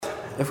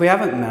If we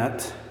haven't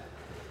met,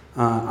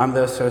 I'm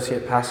the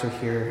associate pastor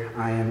here.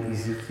 I am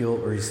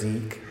Ezekiel or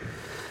Zeke.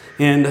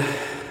 And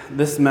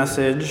this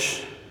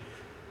message,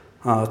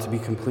 to be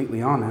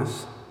completely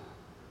honest,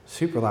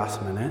 super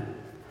last minute.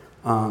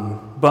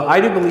 But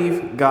I do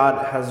believe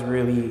God has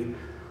really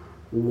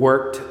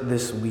worked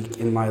this week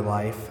in my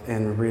life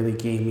and really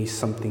gave me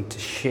something to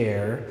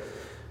share.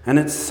 And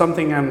it's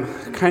something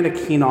I'm kind of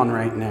keen on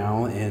right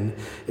now, and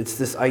it's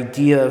this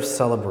idea of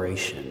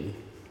celebration.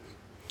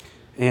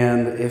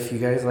 And if you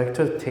guys like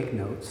to take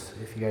notes,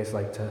 if you guys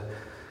like to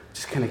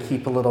just kind of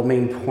keep a little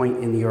main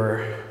point in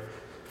your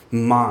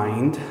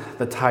mind,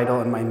 the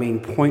title and my main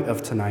point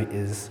of tonight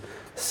is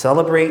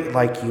Celebrate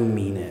Like You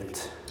Mean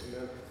It.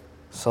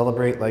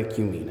 Celebrate like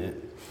you mean it.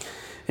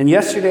 And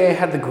yesterday I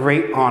had the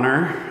great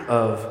honor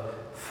of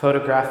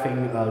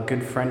photographing a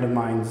good friend of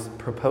mine's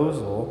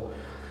proposal.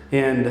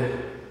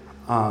 And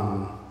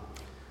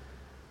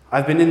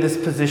I've been in this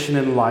position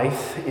in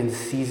life, in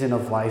season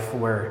of life,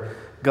 where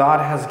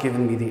God has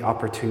given me the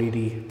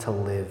opportunity to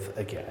live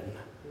again.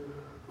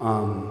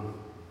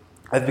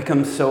 I've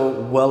become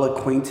so well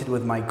acquainted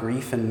with my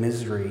grief and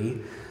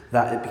misery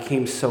that it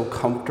became so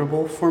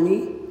comfortable for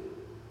me.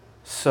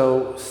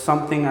 So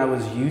something I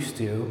was used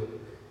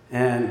to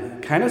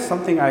and kind of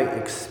something I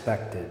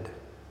expected.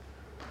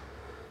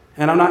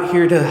 And I'm not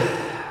here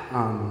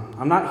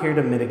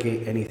to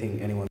mitigate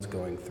anything anyone's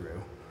going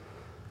through.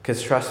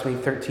 Because trust me,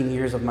 13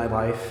 years of my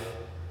life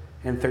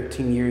and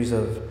 13 years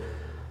of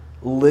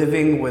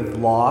living with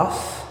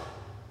loss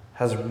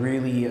has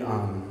really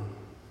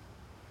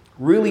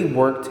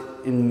worked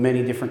in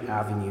many different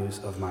avenues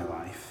of my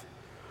life.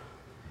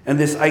 And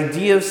this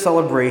idea of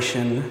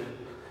celebration,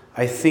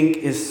 I think,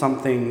 is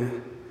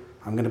something,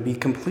 I'm going to be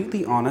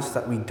completely honest,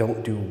 that we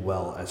don't do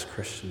well as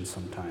Christians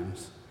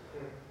sometimes.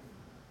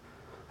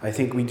 I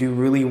think we do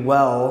really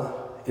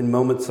well in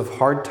moments of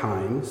hard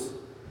times,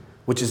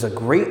 which is a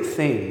great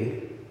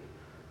thing.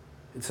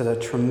 It's a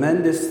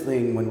tremendous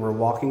thing when we're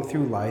walking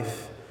through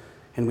life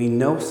and we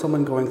know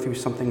someone going through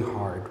something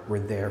hard, we're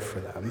there for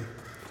them.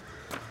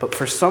 But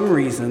for some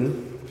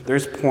reason,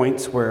 there's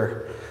points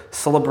where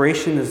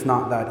celebration is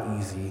not that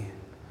easy.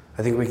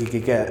 I think we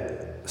could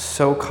get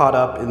so caught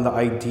up in the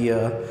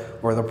idea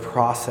or the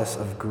process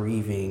of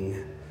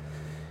grieving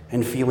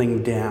and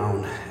feeling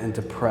down and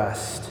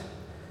depressed.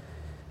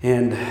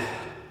 And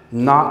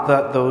not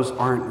that those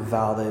aren't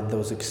valid,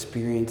 those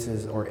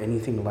experiences or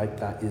anything like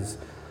that is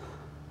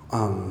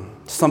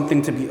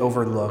something to be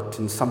overlooked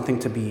and something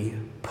to be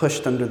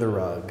pushed under the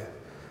rug.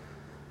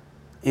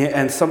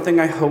 And something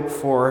I hope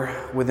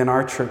for within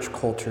our church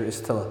culture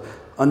is to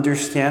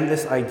understand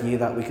this idea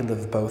that we can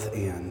live both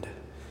and.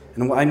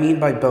 And what I mean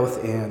by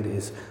both and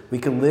is we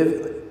can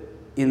live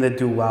in the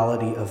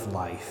duality of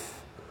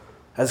life.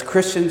 As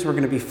Christians, we're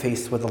going to be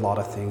faced with a lot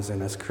of things,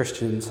 and as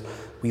Christians,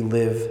 we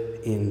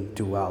live in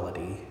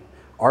duality.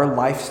 Our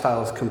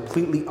lifestyle is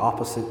completely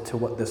opposite to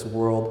what this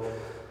world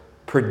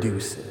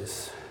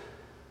produces.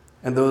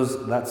 And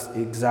that's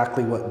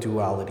exactly what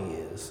duality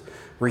is.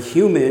 We're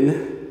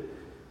human,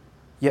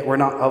 yet we're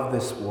not of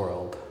this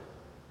world.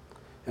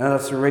 And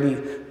that's already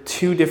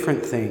two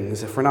different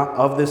things. If we're not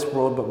of this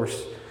world, but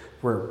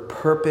we're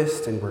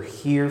purposed and we're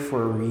here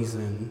for a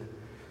reason,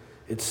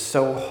 it's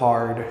so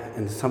hard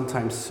and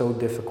sometimes so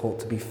difficult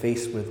to be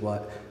faced with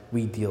what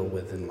we deal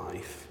with in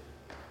life.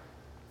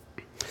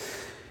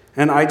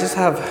 And I just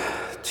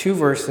have two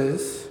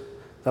verses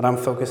that I'm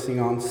focusing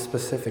on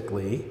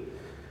specifically.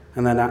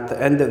 And then at the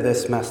end of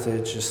this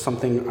message is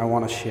something I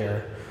want to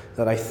share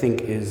that I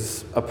think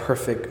is a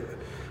perfect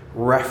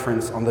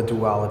reference on the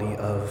duality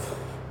of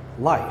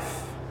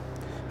life.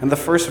 And the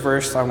first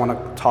verse I want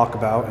to talk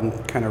about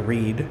and kind of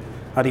read,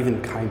 not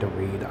even kind of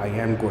read, I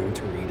am going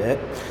to read it,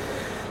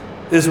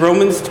 is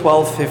Romans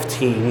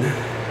 12:15.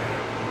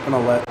 I'm going to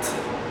let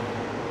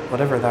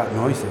whatever that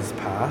noise is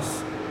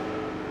pass.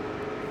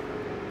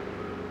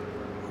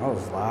 That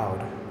was loud.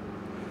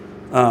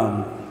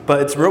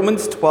 But it's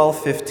Romans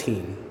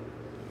 12:15.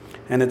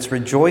 And it's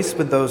rejoice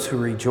with those who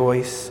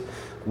rejoice,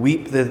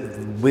 weep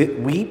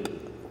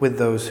with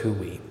those who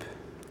weep.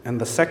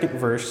 And the second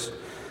verse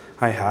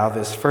I have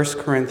is 1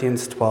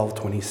 Corinthians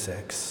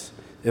 12:26.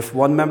 If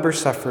one member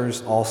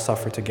suffers, all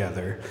suffer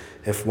together.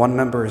 If one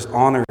member is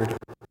honored,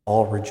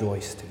 all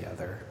rejoice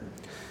together.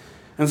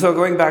 And so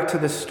going back to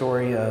this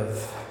story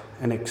of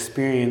an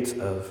experience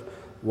of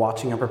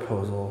watching a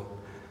proposal,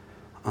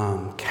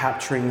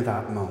 capturing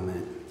that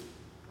moment,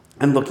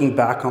 and looking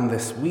back on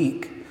this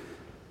week,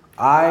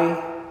 I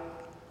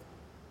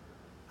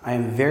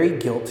am very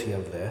guilty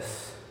of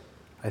this.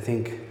 I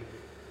think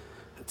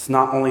it's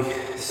not only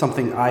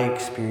something I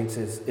experience,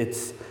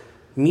 it's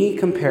me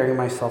comparing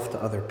myself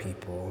to other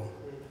people,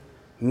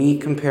 me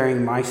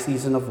comparing my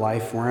season of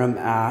life where I'm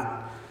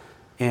at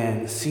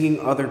and seeing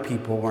other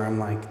people where I'm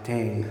like,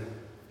 dang,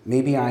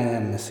 maybe I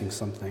am missing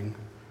something.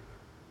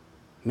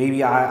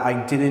 Maybe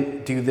I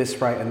didn't do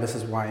this right and this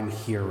is why I'm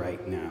here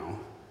right now.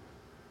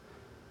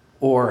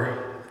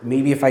 Or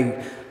maybe if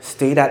I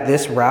stayed at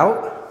this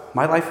route,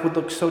 my life would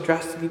look so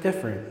drastically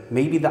different.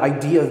 Maybe the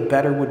idea of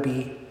better would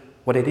be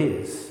what it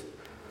is.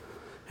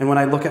 And when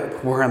I look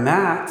at where I'm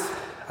at,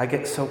 I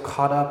get so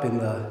caught up in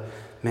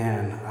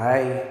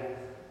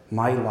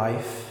my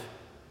life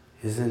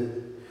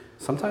isn't,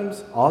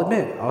 sometimes I'll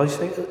admit, I'll just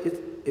say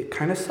it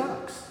kind of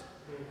sucks.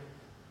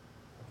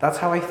 That's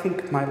how I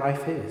think my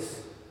life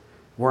is.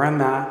 Where I'm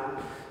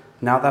at,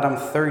 now that I'm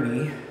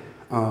 30,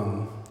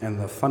 and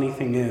the funny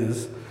thing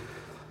is,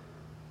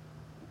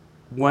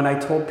 when I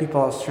told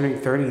people I was turning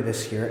 30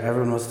 this year,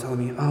 everyone was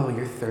telling me, oh,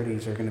 your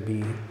 30s are going to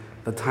be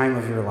the time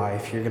of your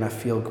life. You're going to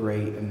feel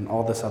great and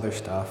all this other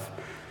stuff.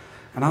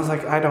 And I was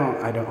like, I don't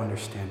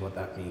understand what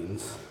that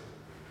means.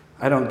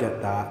 I don't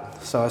get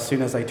that. So as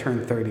soon as I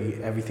turn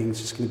 30, everything's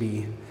just going to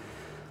be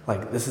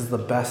like, this is the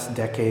best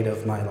decade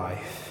of my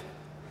life.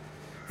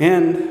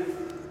 And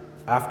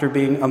after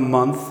being a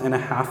month and a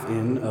half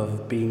in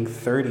of being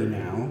 30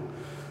 now,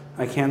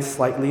 I can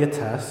slightly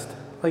attest,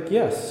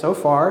 yes, so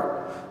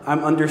far,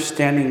 I'm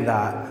understanding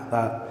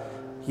that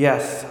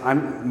yes,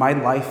 my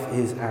life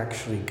is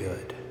actually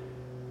good.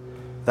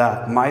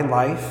 That my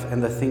life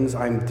and the things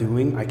I'm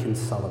doing, I can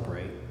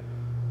celebrate.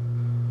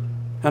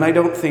 And I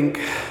don't think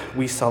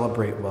we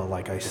celebrate well,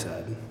 like I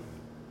said.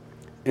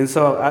 And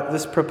so at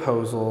this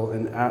proposal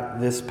and at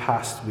this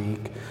past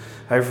week,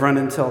 I've run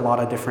into a lot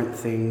of different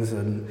things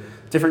and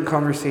different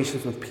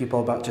conversations with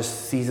people about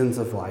just seasons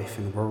of life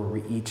and where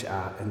we're each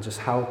at and just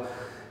how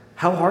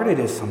hard it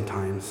is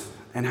sometimes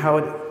and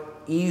how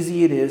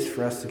easy it is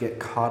for us to get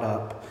caught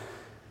up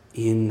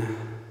in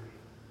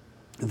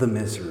the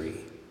misery.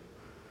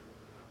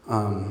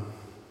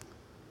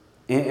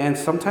 And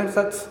sometimes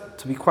that's,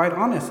 to be quite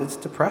honest, it's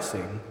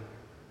depressing.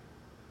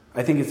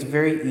 I think it's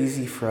very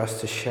easy for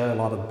us to share a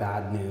lot of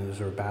bad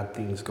news or bad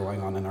things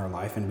going on in our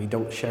life, and we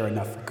don't share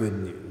enough good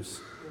news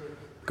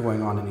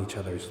going on in each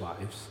other's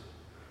lives.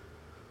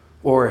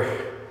 Or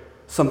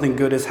something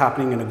good is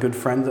happening in a good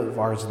friend of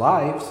ours'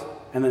 lives,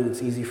 and then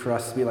it's easy for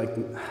us to be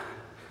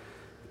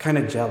kind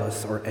of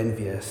jealous or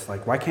envious.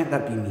 Why can't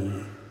that be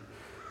me?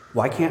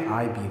 Why can't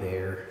I be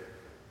there?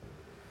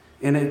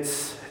 And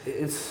it's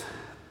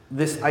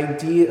this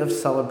idea of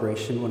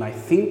celebration. When I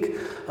think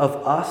of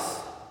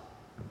us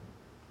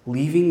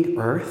leaving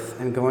earth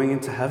and going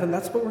into heaven,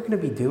 that's what we're going to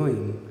be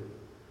doing.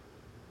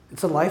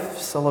 It's a life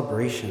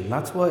celebration.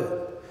 That's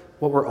what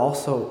we're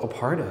also a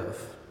part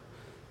of.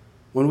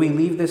 When we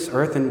leave this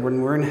earth and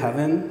when we're in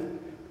heaven,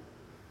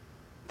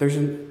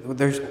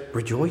 there's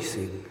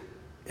rejoicing.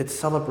 It's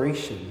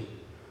celebration.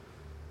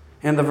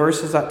 And the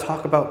verses that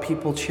talk about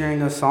people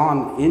cheering us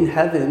on in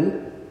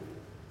heaven,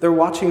 they're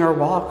watching our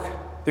walk.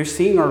 They're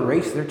seeing our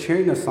race. They're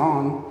cheering us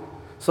on.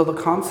 So the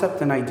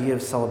concept and idea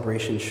of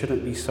celebration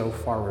shouldn't be so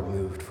far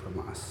removed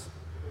from us.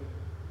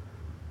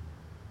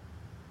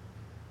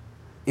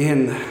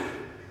 And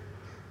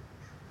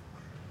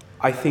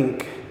I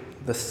think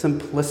the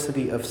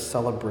simplicity of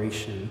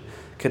celebration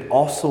could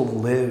also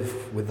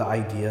live with the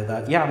idea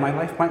that, my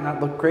life might not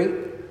look great,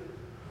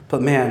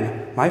 but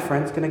man, my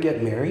friend's going to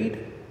get married.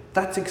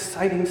 That's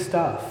exciting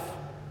stuff.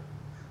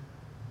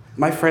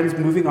 My friend's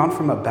moving on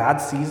from a bad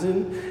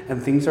season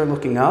and things are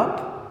looking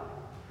up.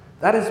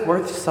 That is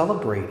worth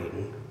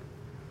celebrating.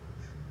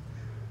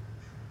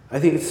 I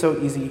think it's so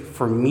easy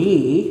for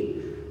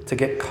me to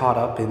get caught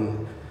up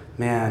in,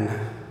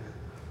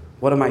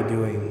 what am I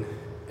doing?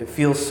 It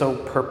feels so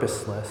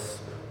purposeless,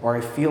 or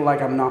I feel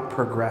like I'm not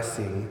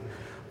progressing.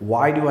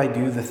 Why do I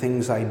do the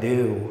things I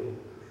do?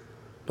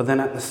 But then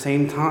at the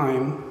same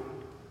time,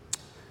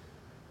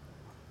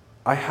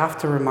 I have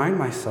to remind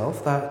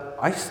myself that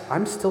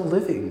I'm still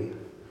living,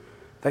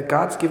 that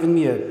God's given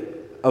me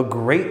a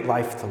great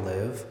life to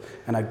live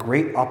and a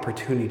great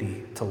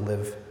opportunity to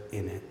live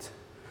in it.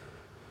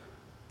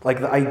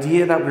 The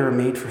idea that we were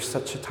made for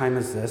such a time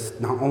as this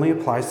not only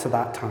applies to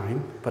that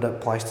time, but it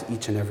applies to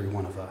each and every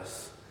one of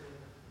us.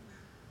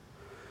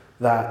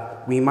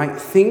 That we might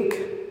think,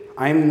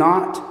 I'm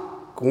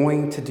not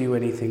going to do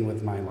anything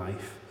with my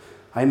life.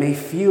 I may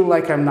feel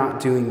like I'm not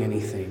doing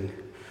anything,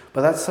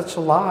 but that's such a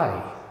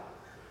lie.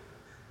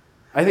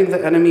 I think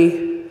the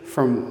enemy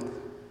from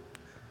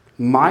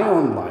my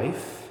own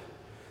life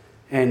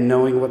and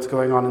knowing what's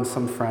going on in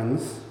some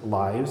friends'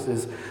 lives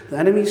is the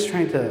enemy's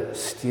trying to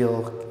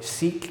steal,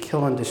 seek,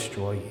 kill, and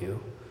destroy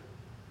you.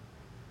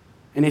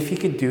 And if he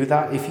could do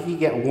that, if he could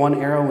get one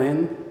arrow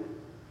in,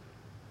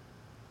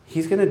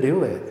 he's going to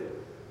do it.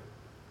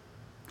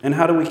 And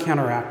how do we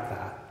counteract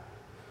that?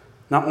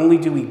 Not only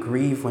do we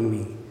grieve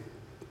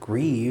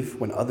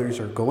when others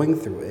are going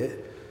through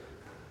it,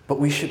 but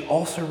we should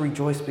also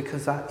rejoice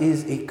because that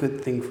is a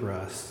good thing for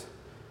us.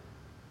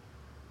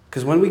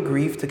 Because when we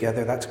grieve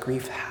together, that's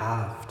grief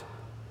halved.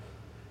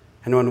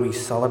 And when we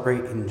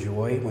celebrate in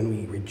joy, when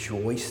we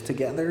rejoice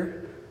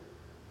together,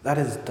 that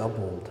is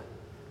doubled.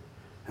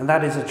 And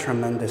that is a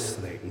tremendous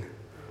thing.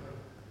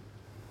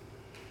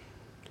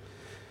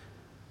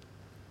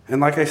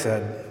 And like I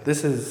said,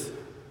 this is,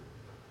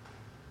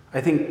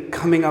 I think,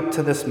 coming up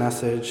to this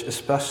message,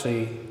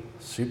 especially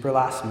super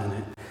last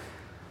minute,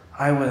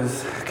 I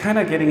was kind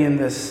of getting in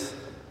this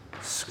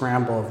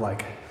scramble of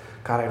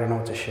God, I don't know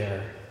what to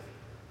share.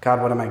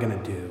 God, what am I going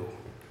to do?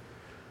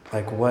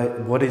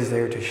 What is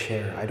there to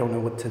share? I don't know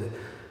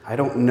I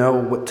don't know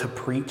what to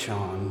preach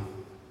on.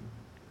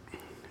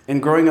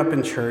 And growing up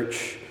in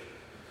church,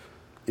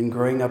 and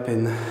growing up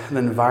in the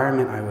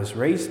environment I was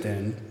raised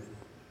in,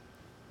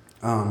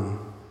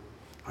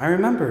 I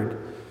remembered,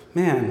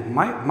 man,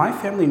 my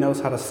family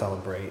knows how to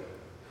celebrate.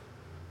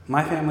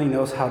 My family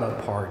knows how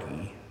to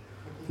party.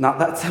 Not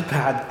that's a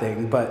bad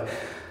thing, but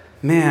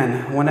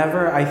man,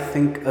 whenever I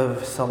think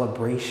of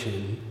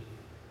celebration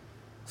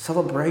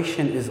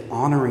is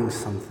honoring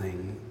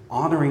something,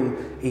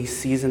 honoring a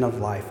season of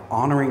life,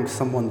 honoring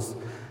someone's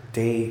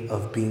day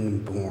of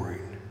being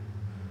born.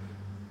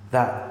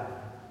 That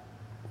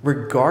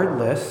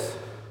regardless,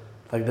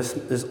 like this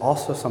is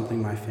also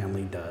something my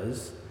family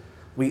does,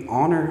 we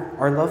honor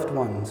our loved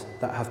ones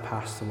that have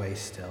passed away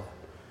still.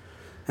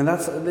 And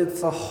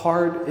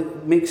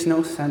it makes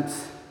no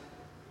sense.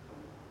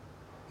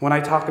 When I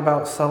talk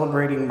about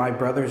celebrating my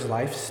brother's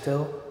life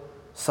still,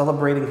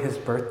 celebrating his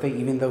birthday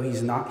even though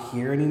he's not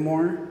here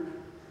anymore,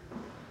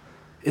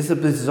 is a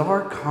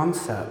bizarre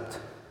concept.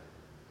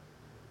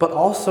 But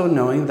also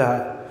knowing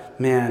that,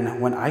 man,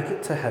 when I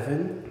get to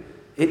heaven,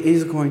 it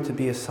is going to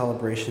be a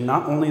celebration.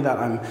 Not only that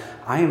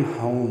I am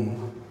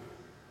home,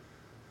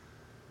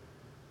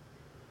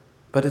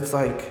 but it's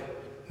like,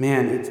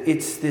 man,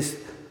 it's this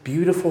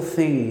beautiful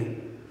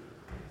thing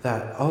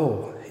that,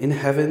 in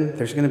heaven,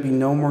 there's going to be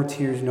no more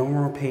tears, no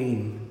more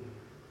pain,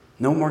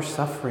 no more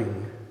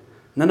suffering.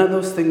 None of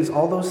those things,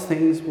 all those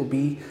things will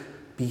be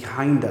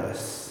behind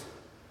us.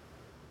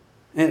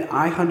 And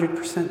I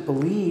 100%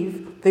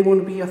 believe they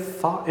won't be a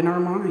thought in our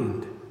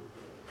mind.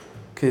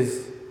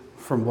 Because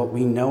from what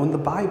we know in the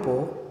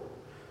Bible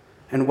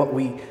and what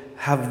we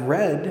have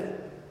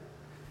read,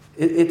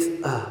 it's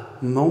a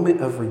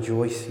moment of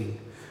rejoicing.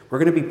 We're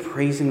going to be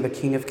praising the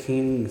King of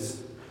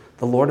Kings,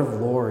 the Lord of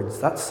Lords.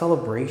 That's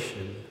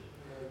celebration.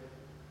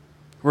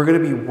 We're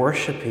going to be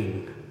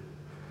worshiping.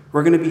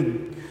 We're going to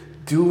be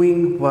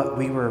doing what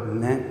we were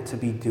meant to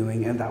be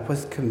doing, and that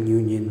was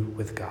communion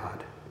with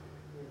God.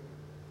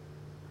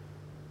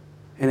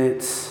 And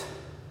it's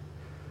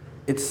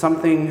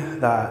something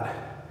that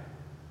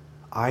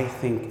I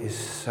think is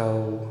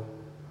so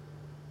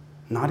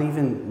not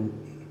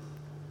even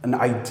an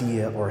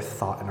idea or a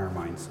thought in our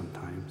minds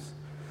sometimes.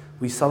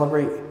 We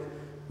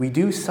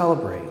do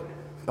celebrate,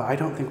 but I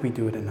don't think we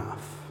do it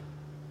enough.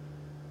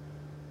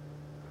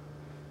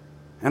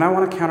 And I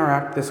want to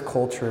counteract this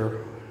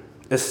culture,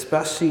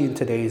 especially in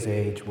today's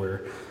age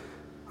where,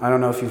 I don't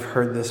know if you've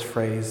heard this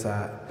phrase,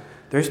 that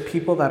there's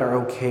people that are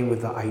okay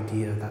with the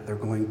idea that they're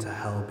going to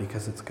hell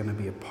because it's going to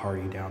be a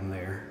party down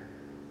there.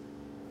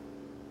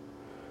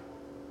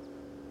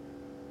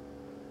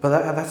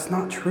 But that's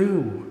not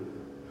true.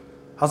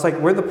 I was like,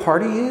 where the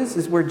party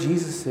is where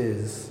Jesus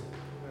is.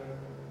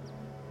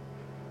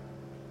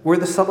 Where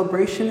the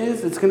celebration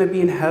is, it's going to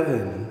be in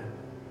heaven.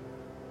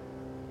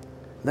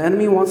 The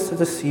enemy wants to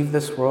deceive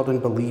this world in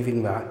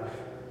believing that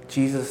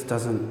Jesus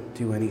doesn't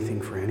do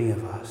anything for any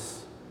of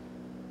us.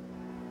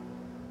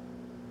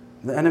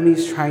 The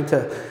enemy's trying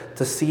to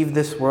deceive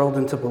this world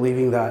into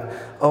believing that,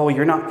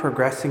 you're not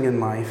progressing in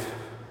life.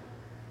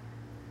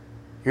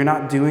 You're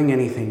not doing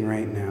anything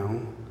right now.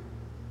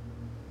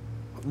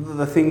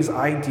 The things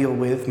I deal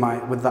with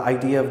the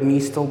idea of me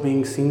still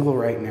being single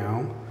right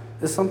now,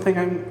 is something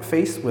I'm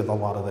faced with a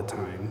lot of the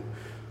time.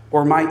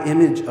 Or my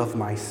image of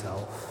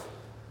myself.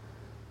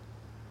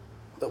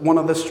 One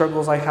of the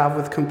struggles I have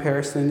with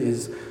comparison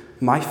is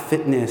my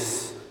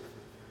fitness.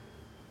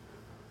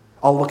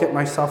 I'll look at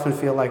myself and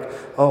feel like,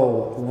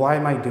 why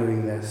am I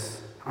doing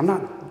this? I'm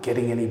not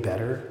getting any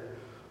better.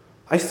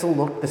 I still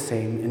look the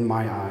same in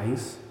my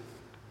eyes.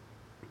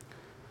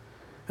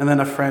 And then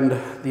a friend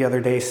the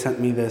other day sent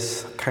me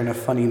this kind of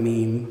funny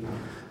meme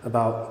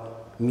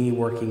about me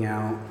working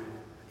out.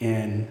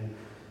 And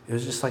it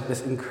was just like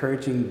this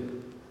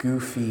encouraging,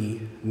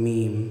 goofy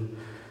meme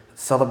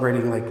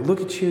celebrating, like,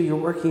 look at you, you're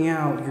working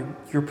out,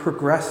 you're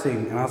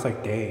progressing. And I was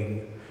like,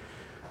 dang.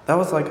 That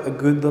was like a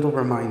good little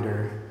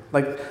reminder.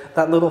 Like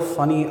that little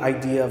funny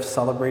idea of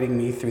celebrating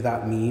me through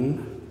that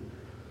meme.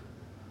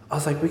 I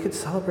was like, we could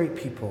celebrate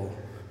people.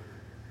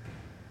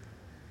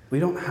 We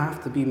don't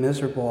have to be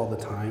miserable all the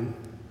time.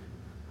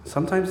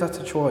 Sometimes that's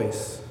a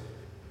choice.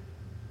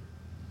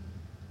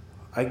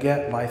 I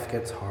get life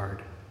gets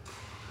hard.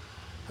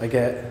 I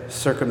get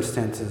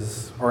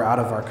circumstances are out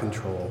of our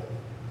control.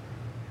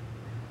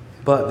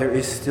 But there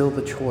is still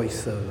the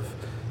choice of,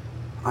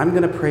 I'm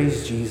going to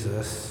praise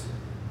Jesus.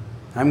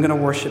 I'm going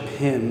to worship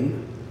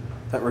him,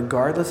 that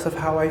regardless of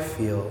how I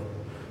feel,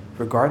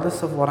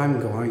 regardless of what I'm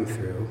going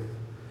through,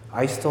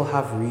 I still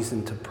have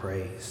reason to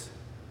praise.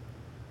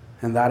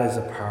 And that is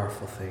a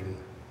powerful thing.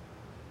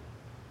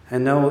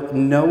 And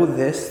know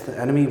this, the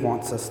enemy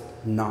wants us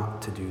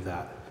not to do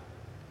that.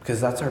 Because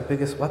that's our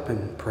biggest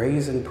weapon,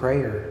 praise and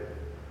prayer.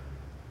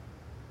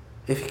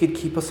 If he could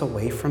keep us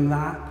away from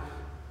that,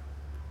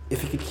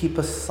 if he could keep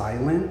us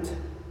silent,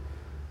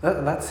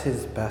 that's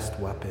his best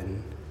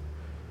weapon.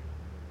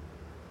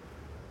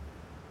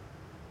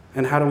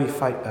 And how do we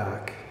fight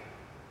back?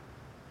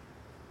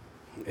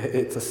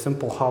 It's a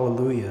simple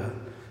hallelujah,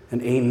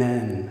 an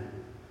amen.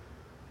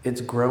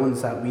 It's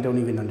groans that we don't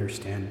even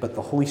understand, but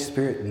the Holy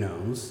Spirit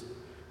knows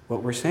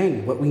what we're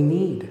saying, what we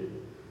need.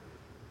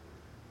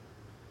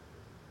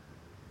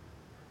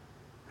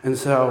 And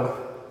so,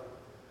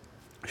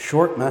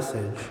 short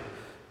message,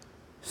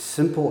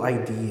 simple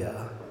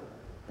idea,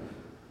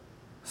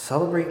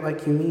 celebrate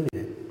like you mean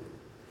it.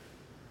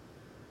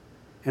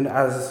 And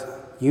as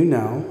you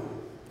know,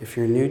 if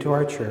you're new to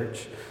our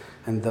church,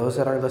 and those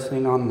that are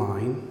listening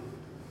online,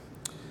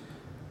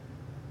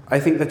 I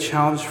think the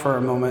challenge for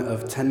a moment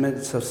of 10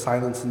 minutes of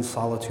silence and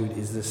solitude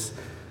is this.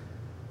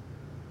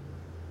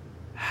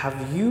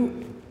 Have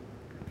you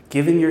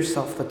given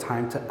yourself the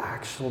time to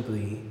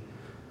actually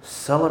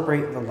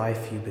celebrate the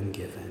life you've been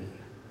given?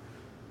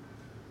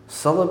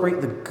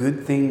 Celebrate the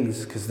good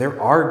things, because there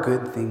are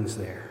good things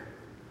there.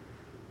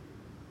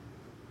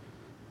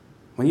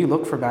 When you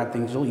look for bad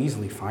things, you'll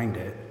easily find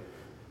it.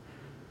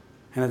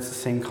 And it's the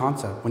same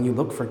concept. When you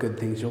look for good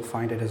things, you'll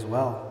find it as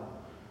well.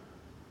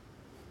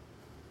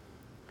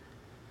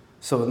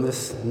 So in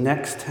this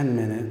next 10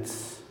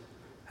 minutes,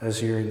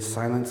 as you're in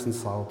silence and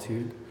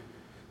solitude,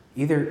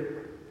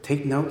 either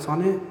take notes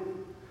on it,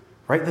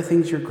 write the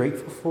things you're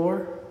grateful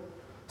for,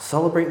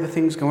 celebrate the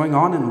things going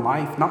on in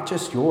life, not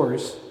just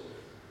yours.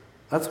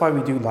 That's why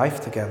we do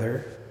life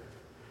together.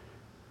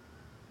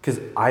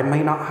 Because I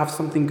may not have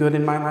something good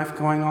in my life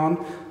going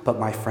on, but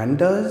my friend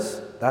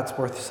does. That's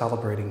worth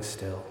celebrating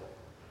still.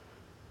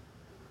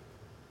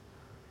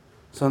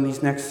 So in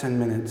these next 10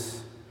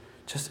 minutes,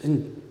 just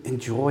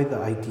enjoy the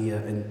idea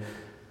and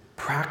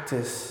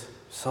practice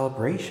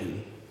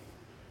celebration.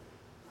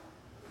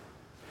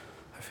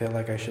 I feel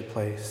like I should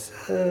play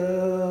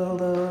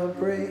Celebrate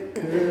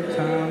Good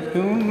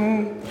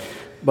Times,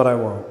 but I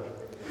won't.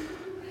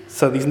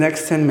 So these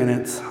next 10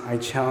 minutes, I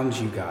challenge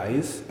you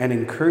guys and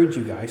encourage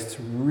you guys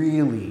to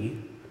really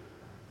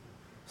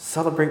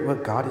celebrate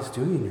what God is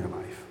doing in your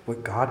life,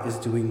 what God is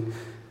doing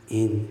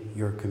in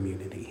your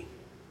community.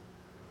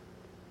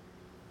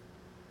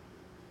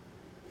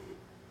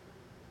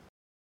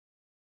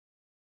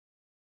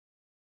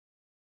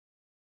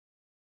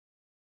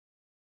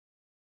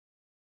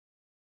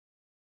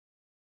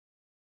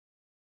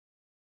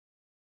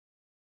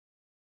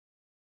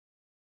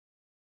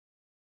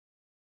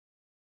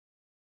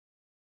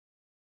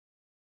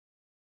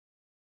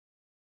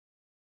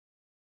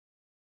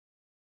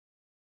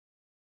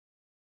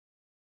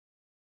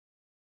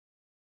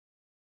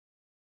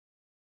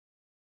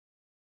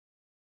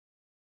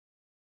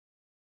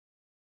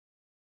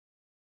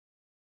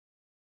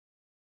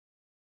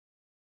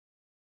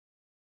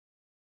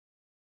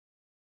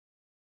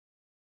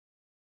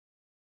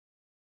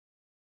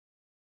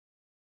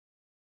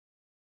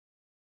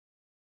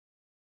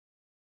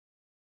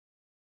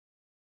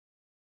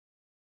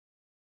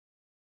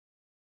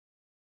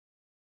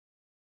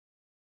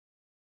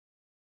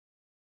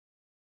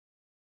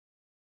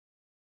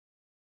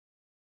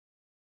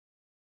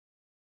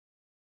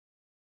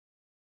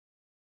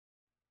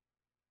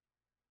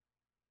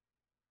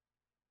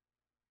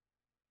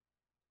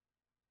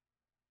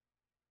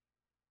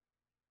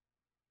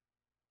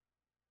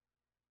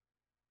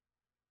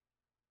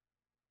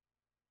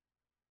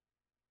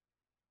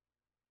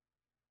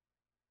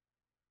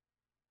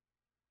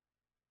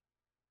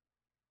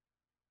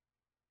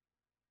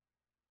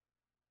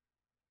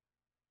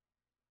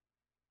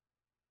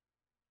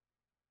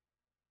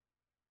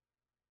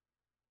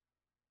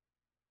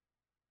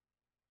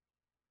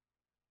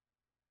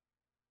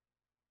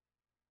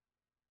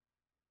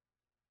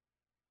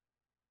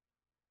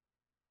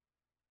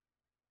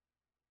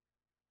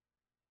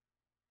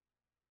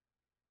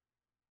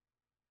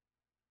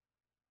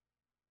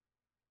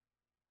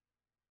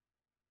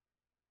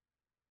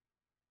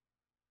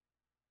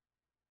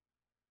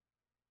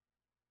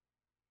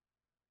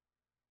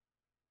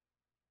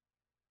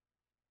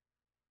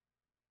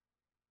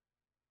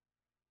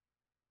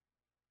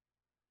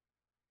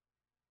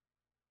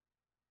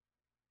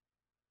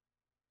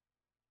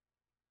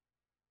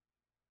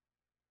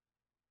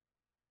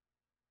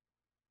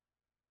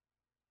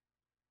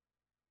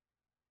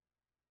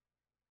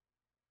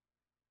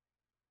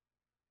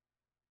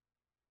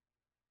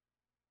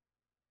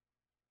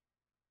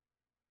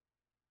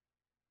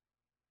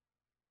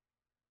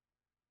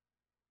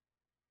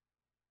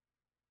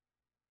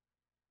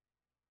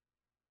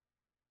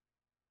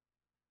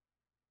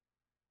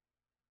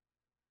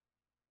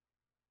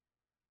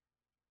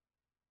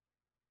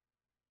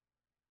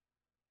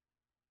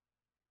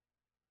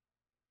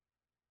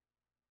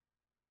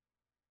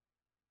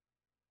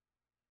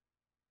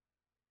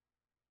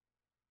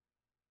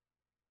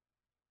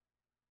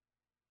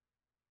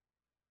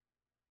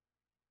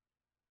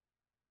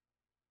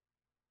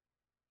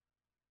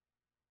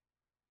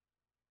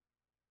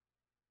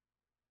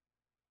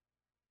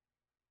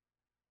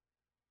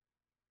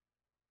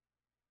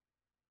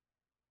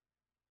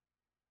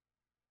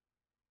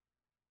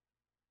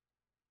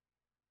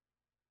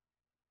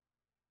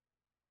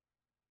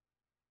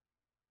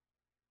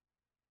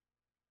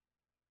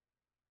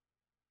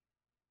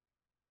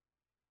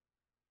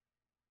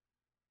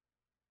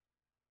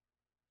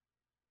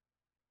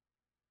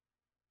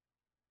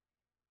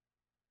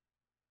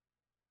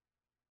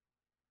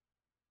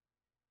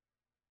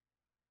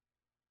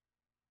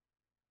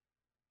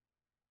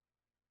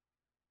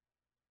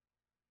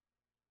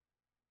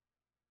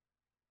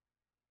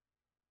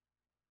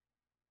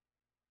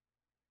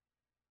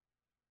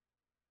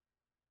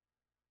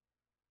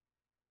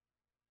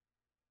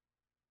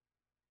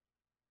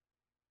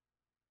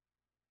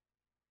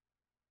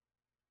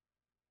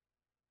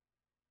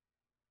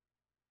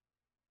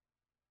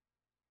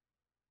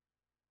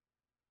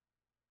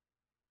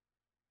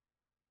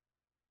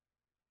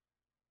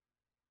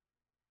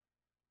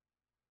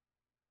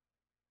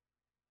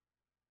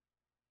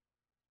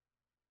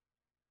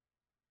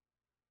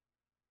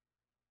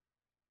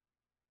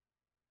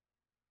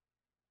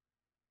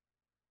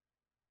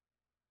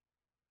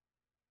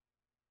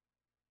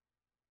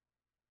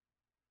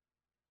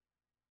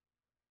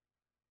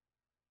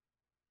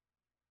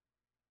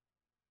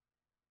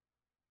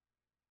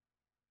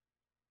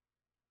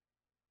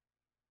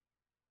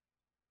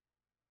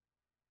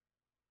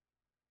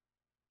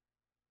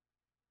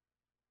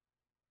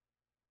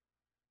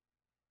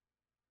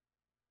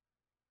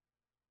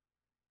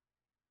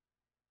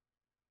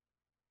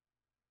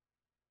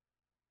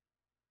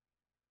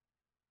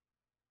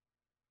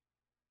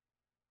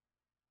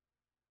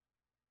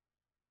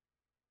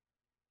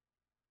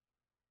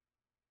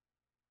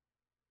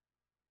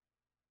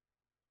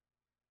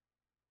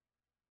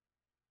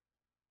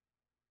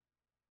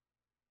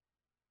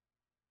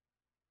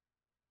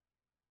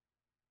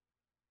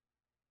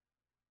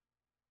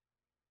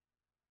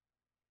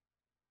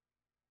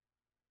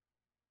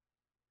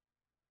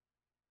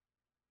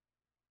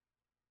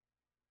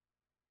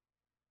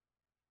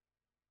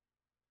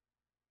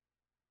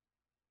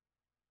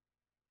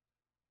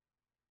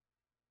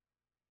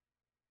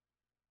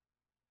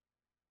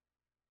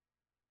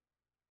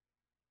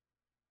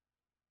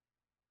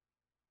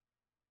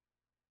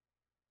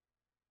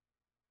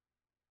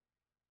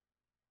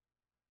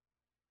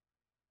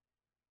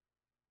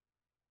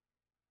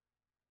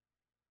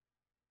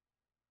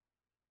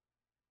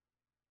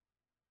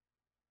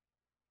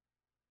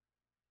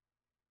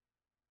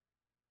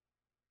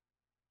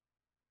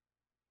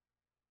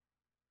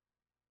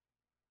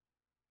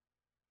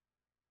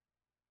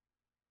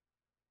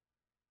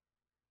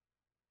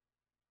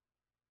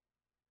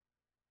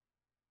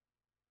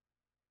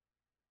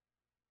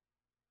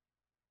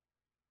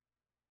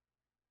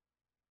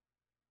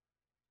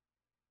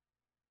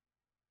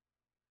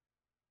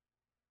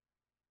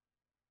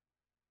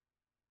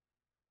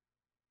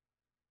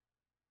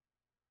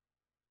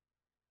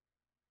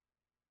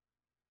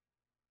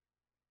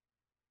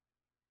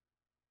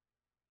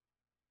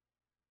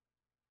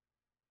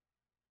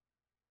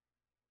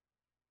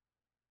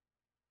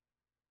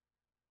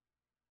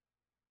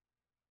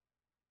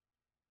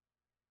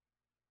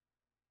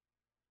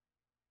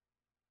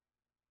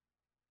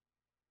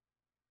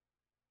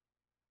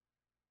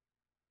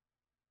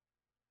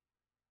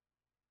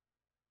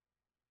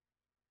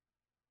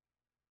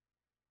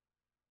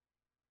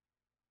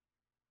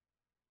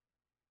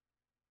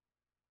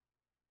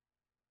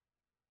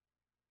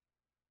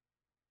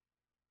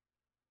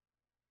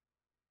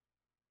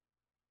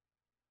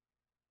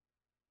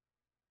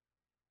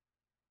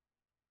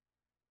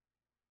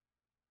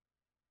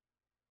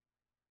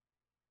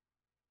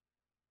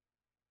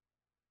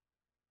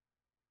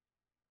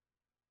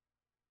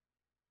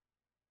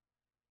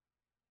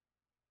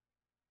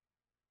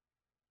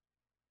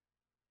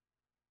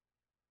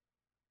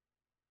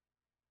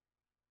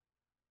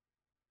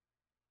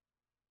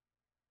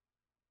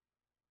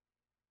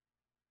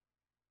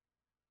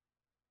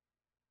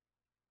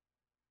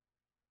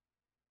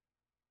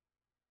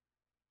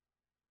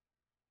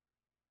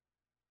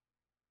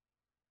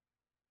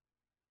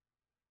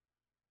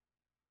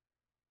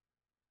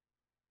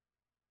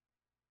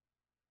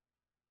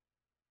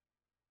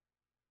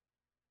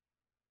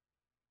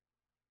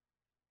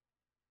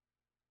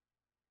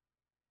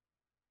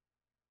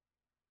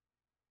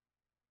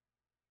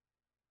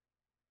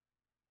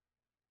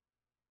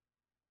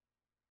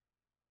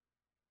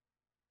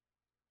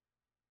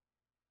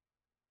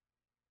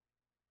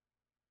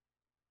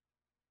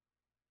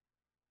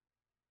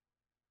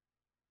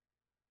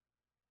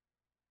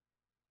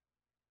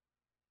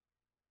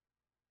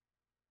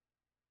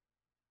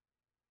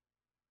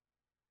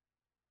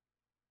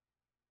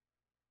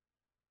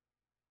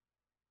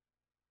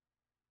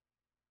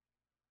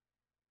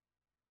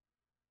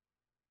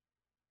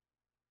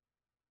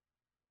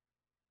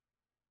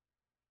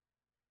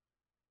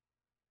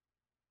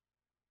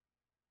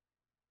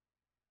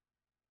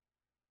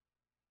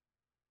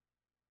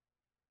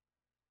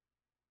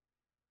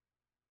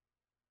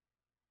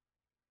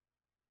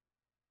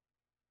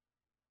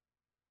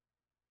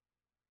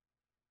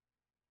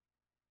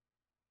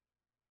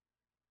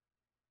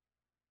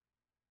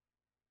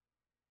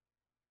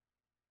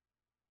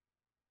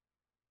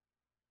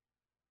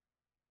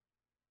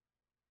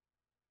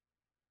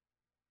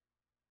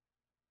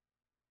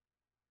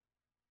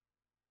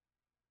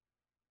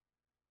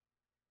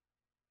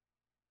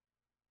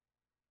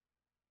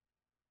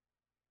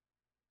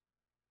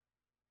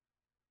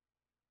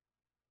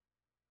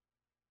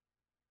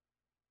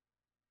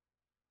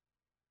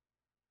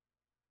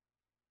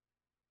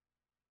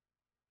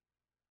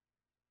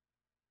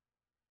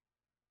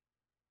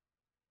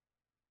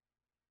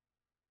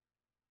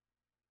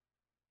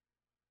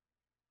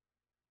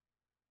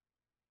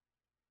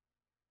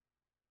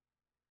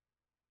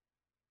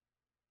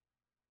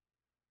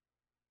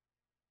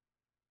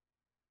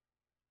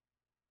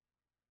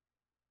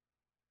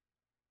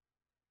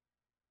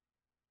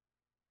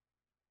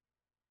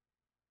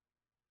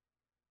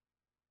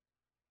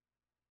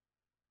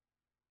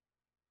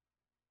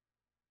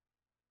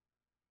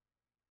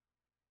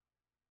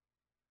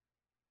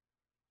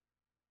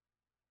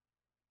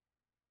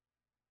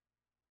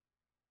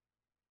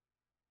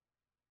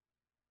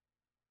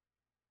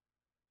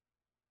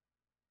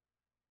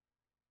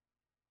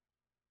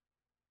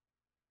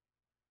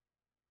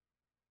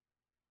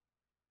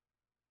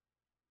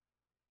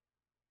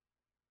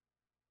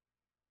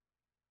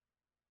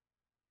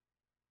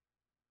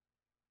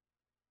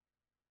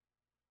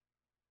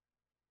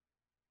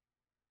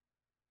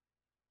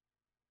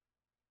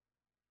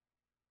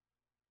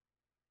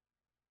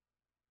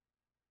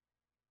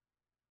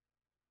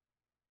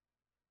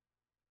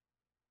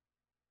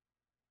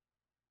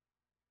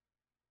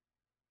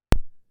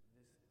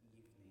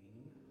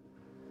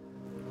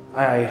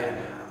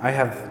 I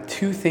have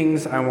two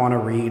things I want to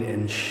read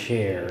and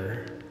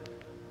share.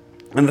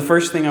 And the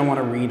first thing I want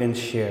to read and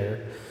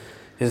share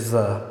is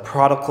the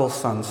prodigal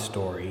son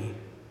story.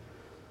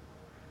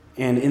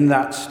 And in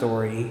that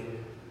story,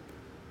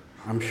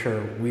 I'm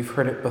sure we've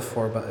heard it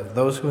before, but if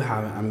those who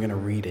haven't, I'm going to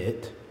read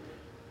it.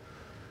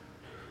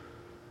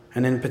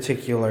 And in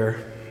particular,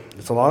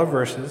 it's a lot of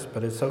verses,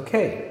 but it's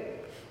okay.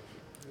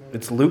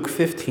 It's Luke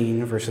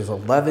 15, verses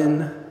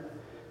 11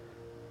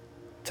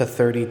 to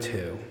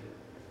 32.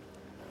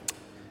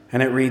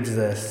 And it reads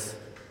this.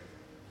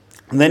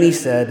 And then he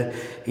said,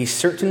 "A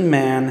certain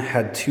man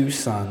had 2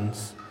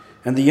 sons,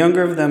 and the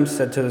younger of them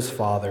said to his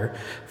father,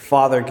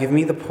 'Father, give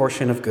me the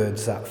portion of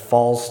goods that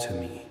falls to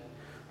me.'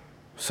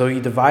 So he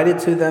divided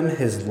to them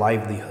his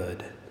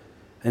livelihood.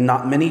 And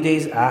not many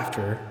days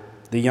after,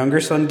 the younger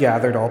son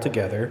gathered all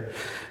together,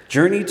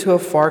 journeyed to a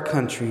far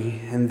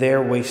country, and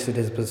there wasted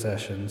his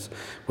possessions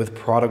with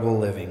prodigal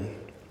living.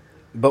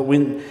 But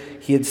when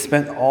he had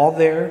spent all,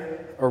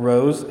 there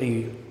arose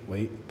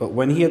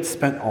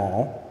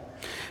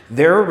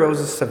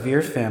a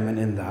severe famine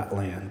in that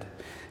land,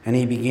 and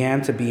he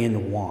began to be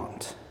in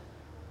want.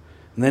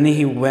 And then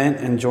he went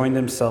and joined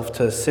himself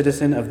to a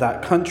citizen of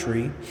that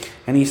country,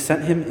 and he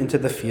sent him into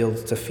the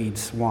fields to feed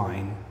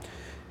swine.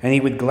 And he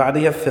would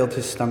gladly have filled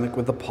his stomach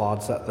with the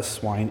pods that the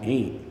swine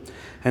ate,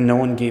 and no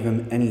one gave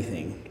him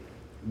anything.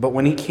 But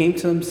when he came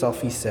to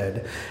himself, he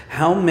said,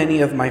 'How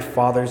many of my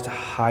father's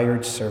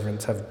hired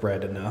servants have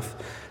bread enough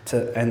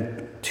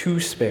to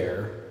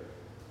spare,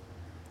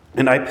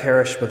 and I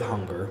perish with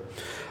hunger?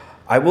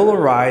 I will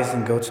arise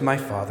and go to my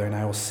father, and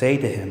I will say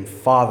to him,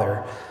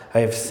 Father, I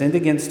have sinned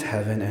against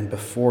heaven and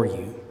before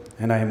you,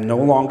 and I am no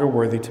longer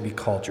worthy to be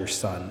called your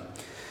son.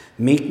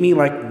 Make me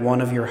like one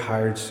of your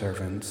hired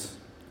servants.'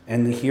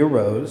 And he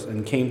arose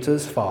and came to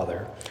his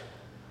father,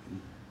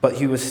 but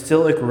he was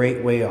still a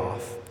great way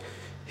off.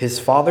 His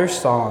father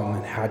saw him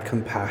and had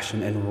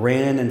compassion, and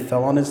ran and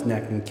fell on his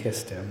neck and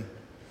kissed him.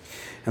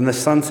 And the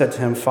son said to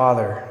him,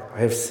 'Father, I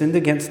have sinned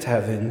against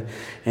heaven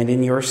and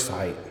in your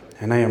sight,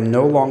 and I am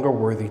no longer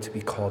worthy to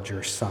be called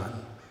your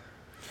son.'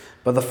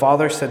 But the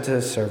father said to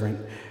his servant,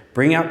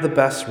 'Bring out the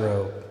best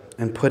robe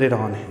and put it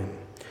on him,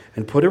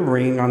 and put a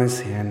ring on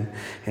his hand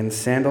and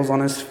sandals on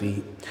his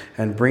feet,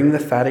 and bring the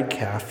fatted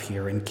calf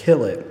here and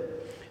kill it,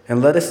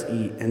 and let us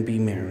eat and be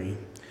merry.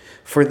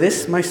 For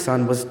this my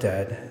son was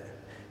dead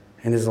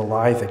and is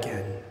alive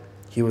again.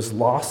 He was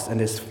lost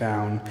and is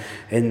found,'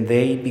 and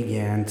they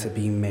began to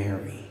be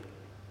merry.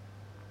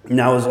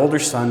 Now his older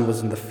son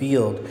was in the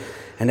field,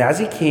 and as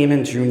he came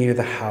and drew near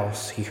the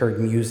house, he heard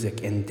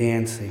music and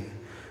dancing.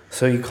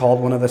 So he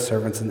called one of the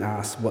servants and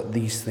asked what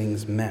these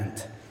things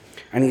meant.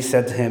 And he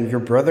said to him, 'Your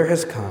brother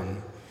has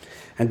come,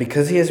 and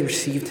because he has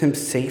received him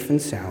safe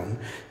and sound,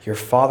 your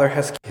father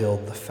has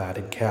killed the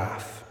fatted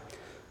calf.'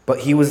 But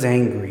he was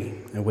angry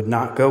and would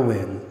not go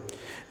in.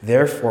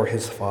 Therefore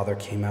his father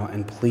came out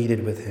and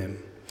pleaded with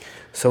him.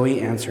 So he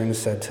answered and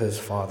said to his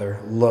father,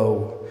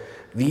 'Lo,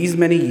 these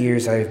many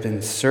years I have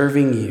been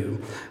serving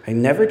you. I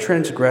never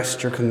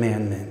transgressed your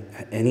commandment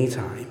at any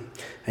time,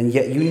 and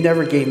yet you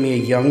never gave me a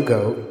young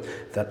goat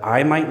that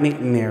I might make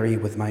merry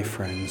with my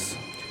friends.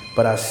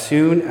 But as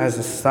soon as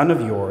a son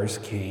of yours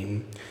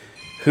came,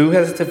 who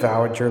has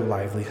devoured your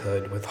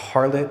livelihood with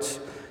harlots,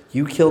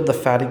 you killed the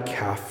fatted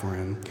calf for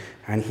him.'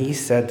 And he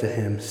said to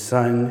him,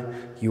 'Son,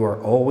 you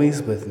are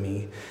always with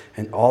me,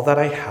 and all that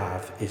I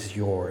have is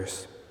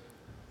yours.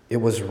 It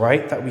was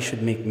right that we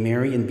should make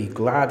merry and be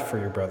glad, for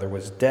your brother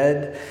was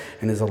dead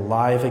and is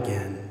alive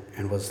again,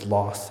 and was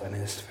lost and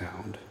is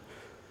found.'"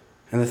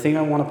 And the thing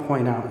I want to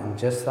point out in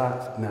just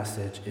that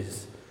message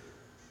is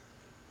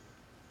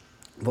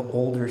the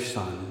older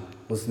son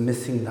was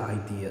missing the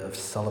idea of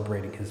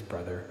celebrating his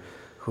brother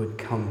who had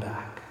come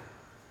back.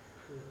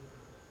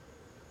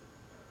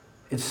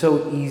 It's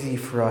so easy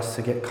for us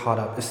to get caught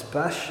up,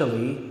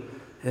 especially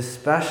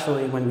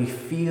when we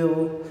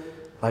feel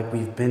like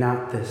we've been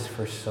at this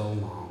for so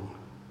long.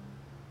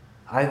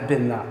 I've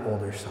been that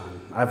older son.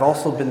 I've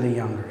also been the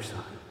younger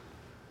son.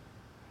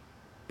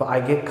 But I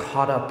get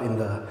caught up in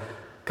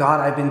God,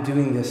 I've been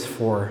doing this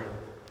for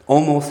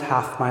almost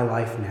half my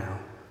life now.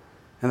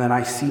 And then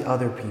I see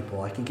other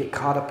people. I can get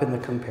caught up in the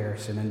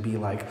comparison and be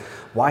like,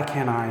 why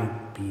can't I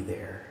be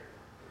there?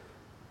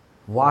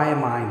 Why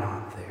am I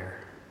not there?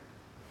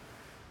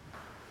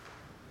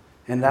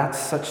 And that's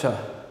such a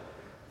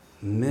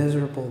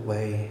miserable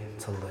way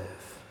to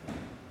live.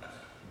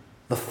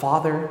 The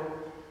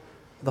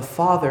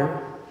Father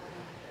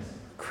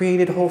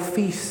created a whole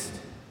feast.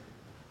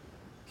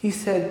 He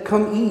said,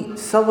 "Come eat,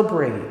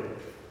 celebrate,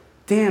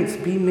 dance,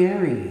 be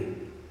merry."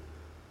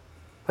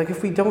 Like,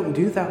 if we don't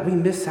do that, we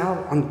miss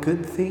out on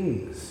good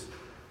things.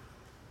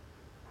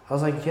 I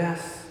was like,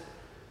 yes,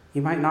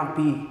 you might not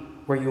be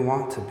where you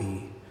want to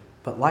be,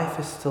 but life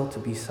is still to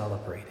be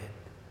celebrated.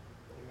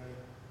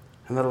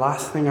 And the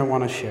last thing I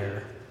want to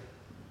share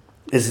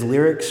is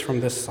lyrics from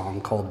this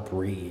song called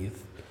 "Breathe."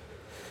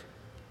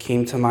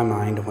 Came to my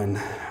mind when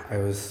I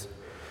was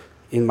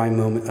in my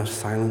moment of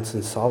silence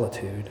and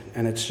solitude,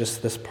 and it's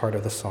just this part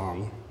of the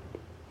song.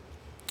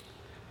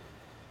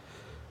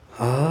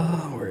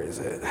 Where is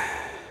it?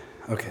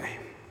 Okay.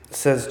 It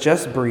says,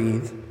 just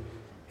breathe.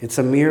 It's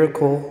a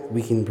miracle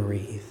we can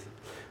breathe.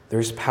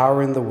 There's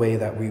power in the way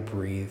that we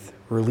breathe.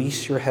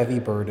 Release your heavy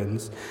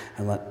burdens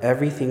and let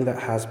everything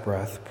that has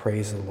breath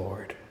praise the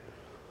Lord.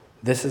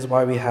 This is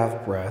why we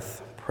have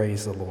breath.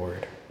 Praise the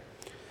Lord.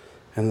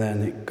 And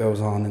then it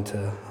goes on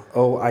into,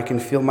 oh, I can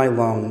feel my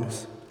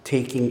lungs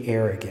taking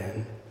air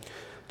again.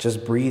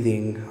 Just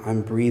breathing,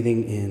 I'm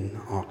breathing in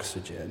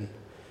oxygen.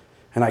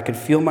 And I could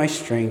feel my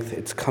strength,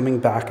 it's coming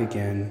back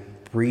again,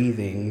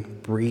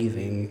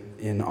 breathing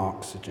in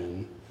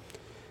oxygen.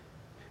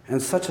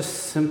 And such a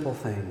simple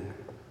thing.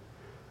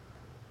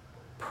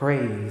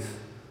 Praise.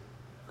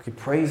 We could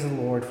praise the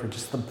Lord for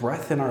just the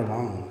breath in our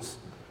lungs.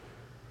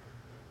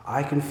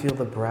 I can feel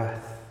the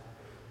breath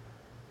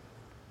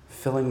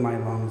filling my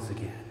lungs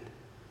again.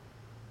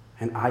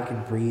 And I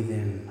could breathe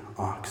in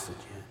oxygen.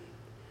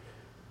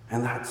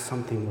 And that's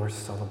something worth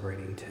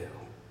celebrating too.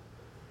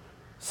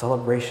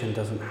 Celebration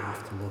doesn't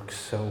have to look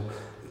so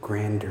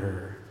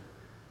grandeur.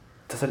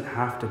 It doesn't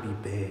have to be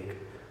big.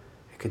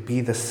 It could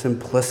be the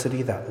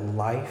simplicity that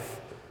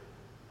life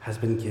has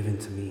been given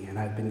to me, and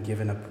I've been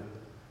given a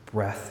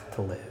breath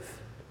to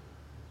live.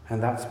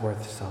 And that's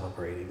worth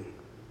celebrating.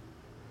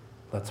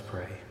 Let's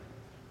pray.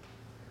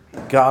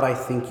 God, I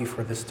thank you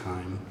for this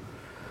time.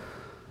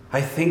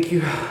 I thank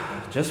you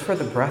just for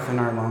the breath in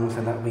our lungs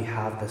and that we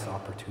have this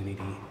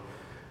opportunity.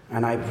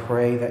 And I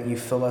pray that you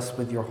fill us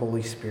with your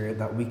Holy Spirit,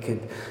 that we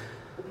could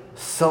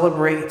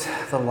celebrate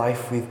the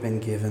life we've been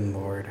given,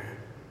 Lord.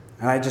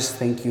 And I just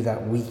thank you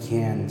that we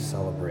can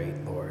celebrate,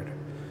 Lord.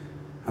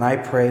 And I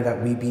pray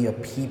that we be a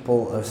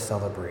people of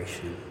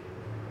celebration.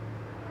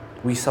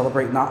 We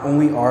celebrate not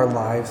only our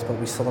lives, but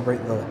we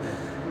celebrate the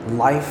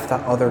life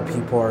that other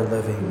people are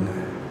living.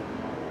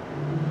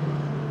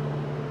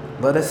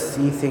 Let us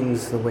see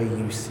things the way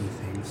you see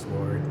things,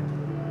 Lord.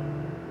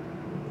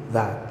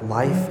 That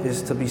life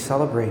is to be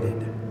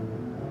celebrated.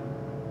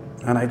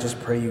 And I just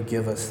pray you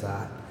give us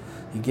that.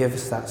 You give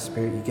us that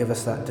spirit. You give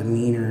us that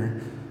demeanor.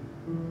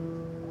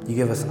 You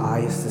give us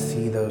eyes to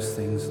see those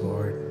things,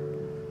 Lord.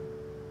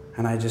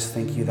 And I just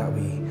thank you that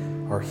we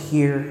are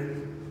here.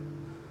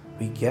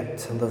 We get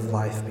to live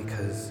life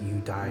because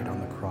you died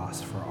on the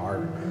cross for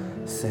our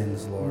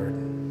sins, Lord.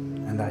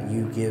 And that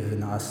you've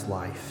given us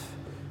life.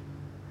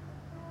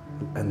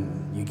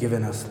 And you've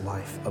given us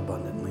life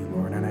abundantly,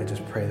 Lord. And I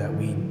just pray that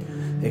we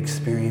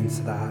experience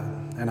that.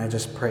 And I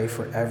just pray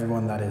for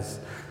everyone that is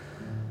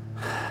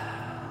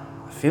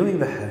feeling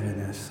the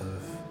heaviness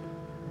of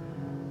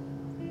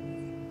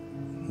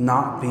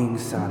not being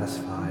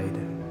satisfied,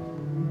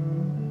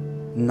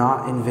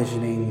 not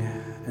envisioning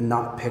and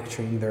not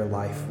picturing their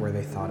life where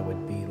they thought it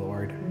would be,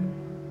 Lord.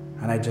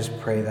 And I just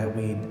pray that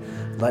we'd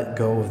let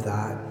go of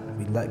that.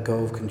 We'd let go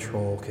of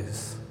control,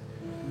 because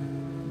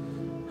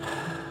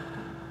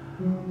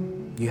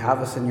you have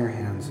us in your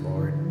hands,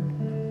 Lord.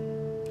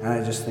 And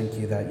I just thank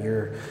you that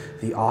you're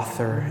the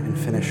author and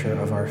finisher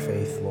of our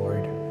faith,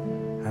 Lord.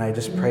 And I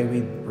just pray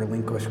we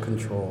relinquish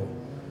control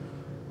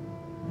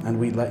and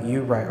we let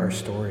you write our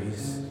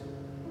stories.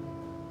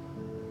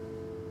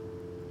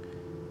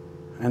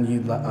 And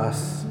you let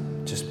us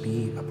just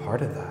be a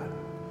part of that.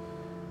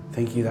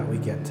 Thank you that we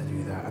get to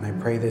do that. And I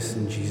pray this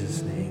in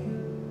Jesus'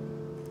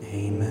 name.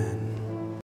 Amen.